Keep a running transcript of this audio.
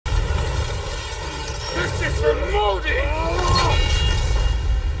for Modi!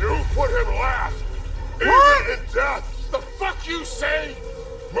 You put him last! What? Even in death! The fuck you say?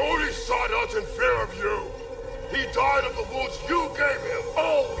 Modi sought out in fear of you! He died of the wounds you gave him!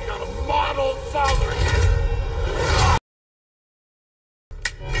 Oh, we got a model father here!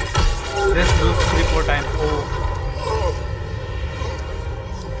 Let's lose 3-4 times. Oh.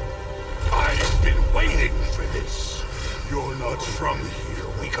 I've been waiting for this. You're not from here.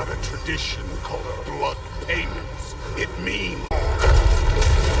 We got a tradition called blood payments. It means...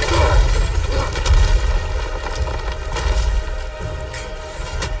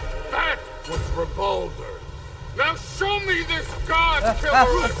 That was Revolver. Now show me this god killer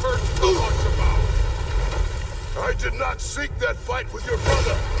I've heard so much about. I did not seek that fight with your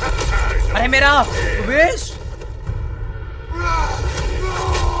brother. अरे मेरा wish.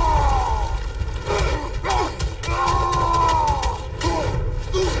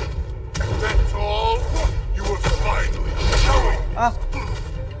 That's all? You were finally showing.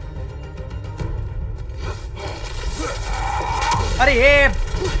 अरे ये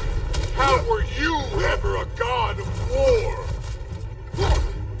How were you ever a god of war?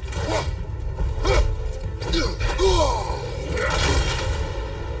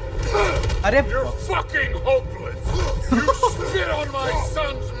 अरे You're fucking hopeless. You spit on my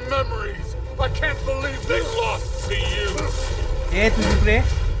son's memories. I can't believe they lost to you. ये तू चुप रे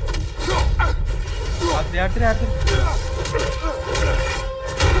आते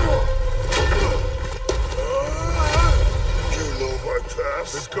You know my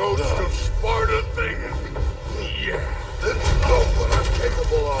past. The ghost of Sparta thing? Yeah. Then know what I'm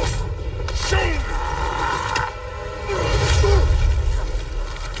capable of. Show me!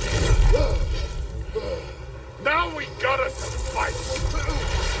 Now we gotta fight!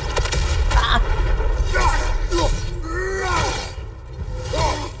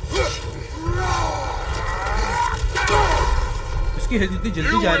 इसकी health इतनी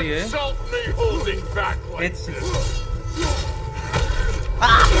जल्दी जा रही है You insult me holding back like this.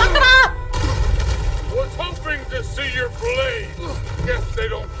 Was hoping to see your blade. Guess they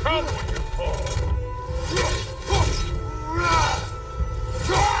don't come when you call.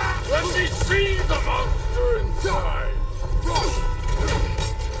 Let me see the monster inside.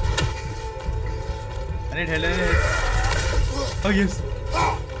 I need help. Oh yes.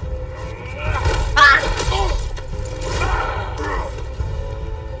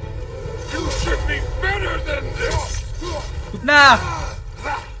 You should be better than this. कितना?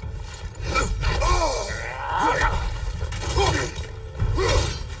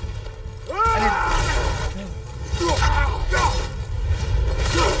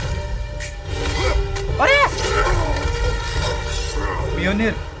 अरे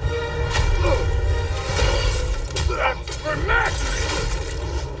Mjolnir. That's for next.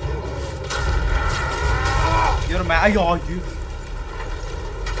 You're mad. Oh, you.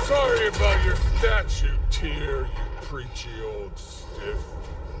 Sorry about your statue, Tyr, you preachy old stiff.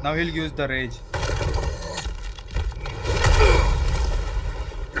 Now he'll use the rage.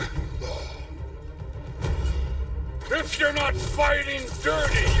 If you're not fighting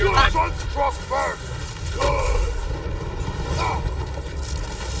dirty, you're Your son struck first. Good.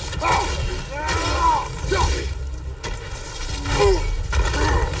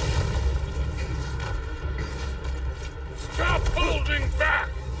 Stop holding back!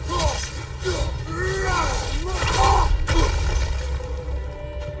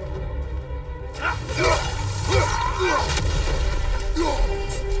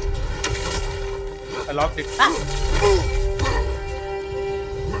 I locked it.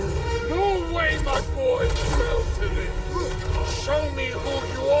 No way my boy fell to this! Show me who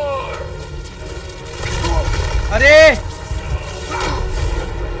you are! अरे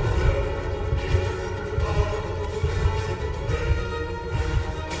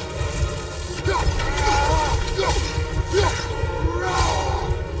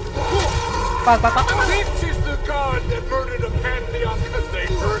This is the god that murdered a pantheon because they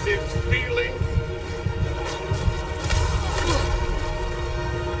hurt his feelings.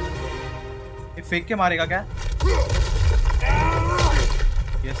 ये फेंक के मारेगा क्या?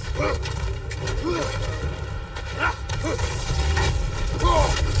 Yes.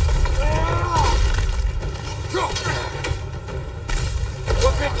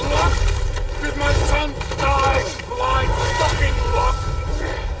 Was it luck? Did my son die? Blind fucking luck?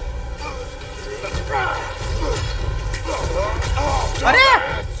 अरे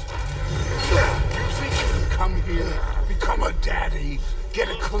You think you can come here, become a daddy, get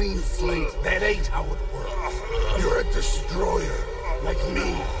a clean slate? That ain't how it works. You're a destroyer, like me.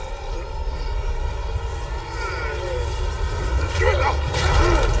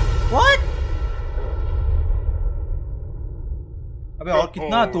 what?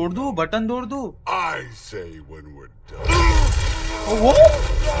 कितना तोड़ दूं, button तोड़ दूं? I say when we're done. Oh,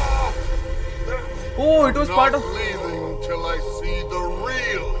 oh, it was part of. Not leaving till I see the real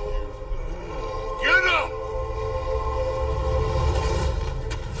you. Get up!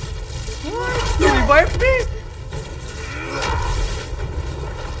 You revived me.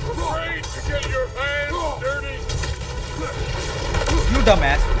 Afraid to get your hands dirty? You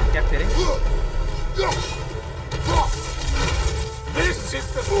dumbass. क्या तेरे? This is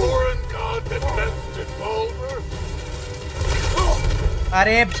the foreign god that bested Bulmer?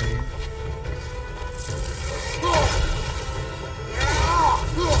 अरे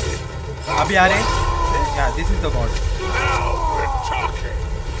अभी आ रहे? Yeah, this is the god. Now we're talking!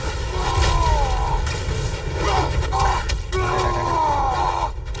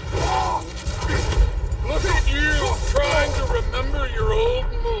 Look at you trying to remember your old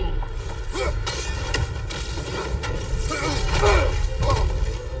move.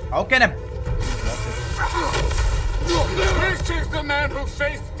 How can I? This is the man who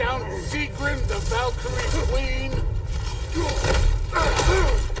faced down Sigrun, the Valkyrie Queen.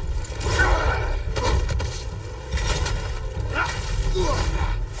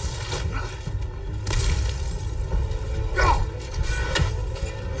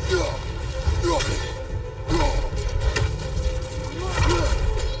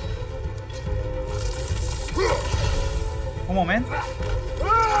 Un moment.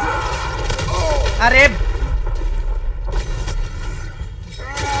 अरे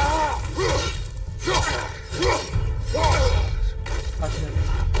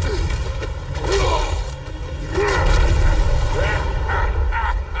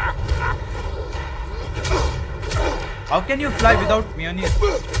How can you fly without Mjolnir?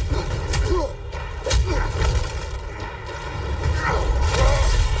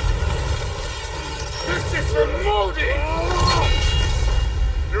 This is for Modi!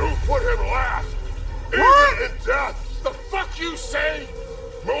 You put him last! What? Even in death! The fuck you say?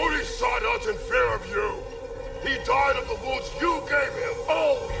 Modi sought out in fear of you! He died of the wounds you gave him!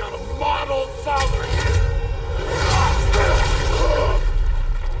 Oh, we got a model father here!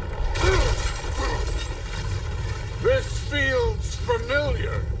 This feels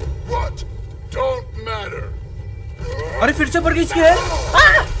familiar. What? Don't matter. अरे फिर से पड़ गई इसकी है?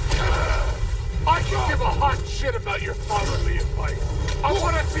 I can give a hot shit about your fatherly advice. I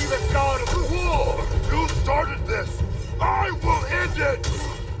want to see the god of war. You started this! I will end it!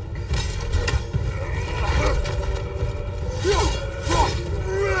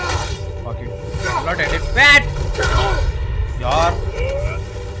 Fuck you. I'm not edit. Bad. यार.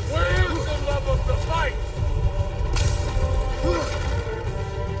 Where's the love of the fight?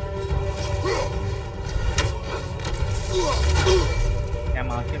 क्या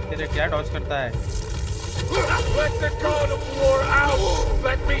माँ के तेरे क्या Dodge करता है? Let the god of war out.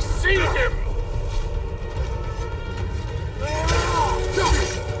 Let me see him.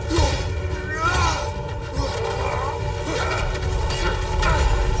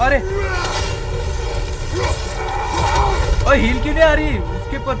 अरे ओए हील क्यों नहीं आ रही?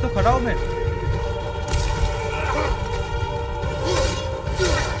 उसके पर तो खड़ा हूँ मैं.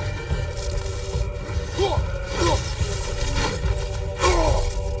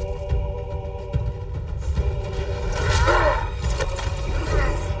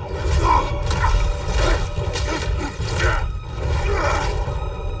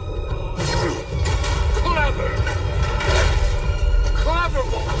 Clever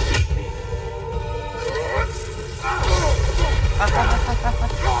won't beat me.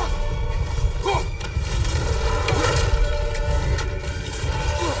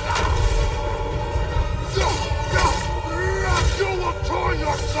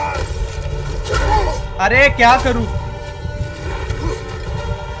 अरे क्या करूं?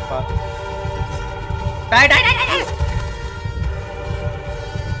 Die die die die.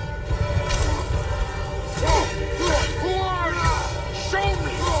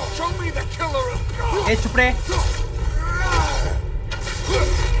 Show me the killer of God. ए चुप रहे.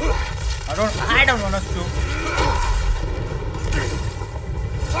 I don't want to.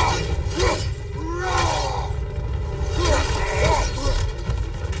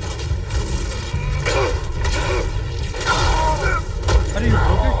 Are you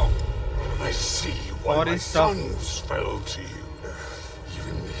broken? I see why Or my is tough. sons fell to you.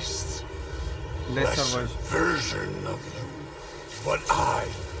 Even this Lesser lesser version. version of you. But I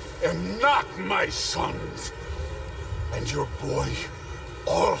am not my sons. And your boy,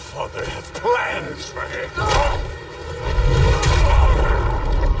 Allfather, have plans for him.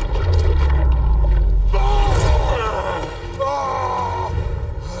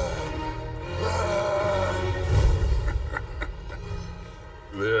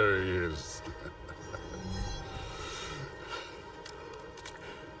 is.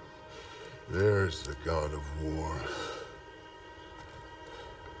 There's the god of war.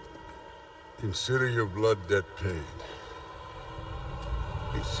 Consider your blood debt paid.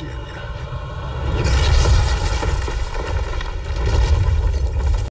 Be seeing you.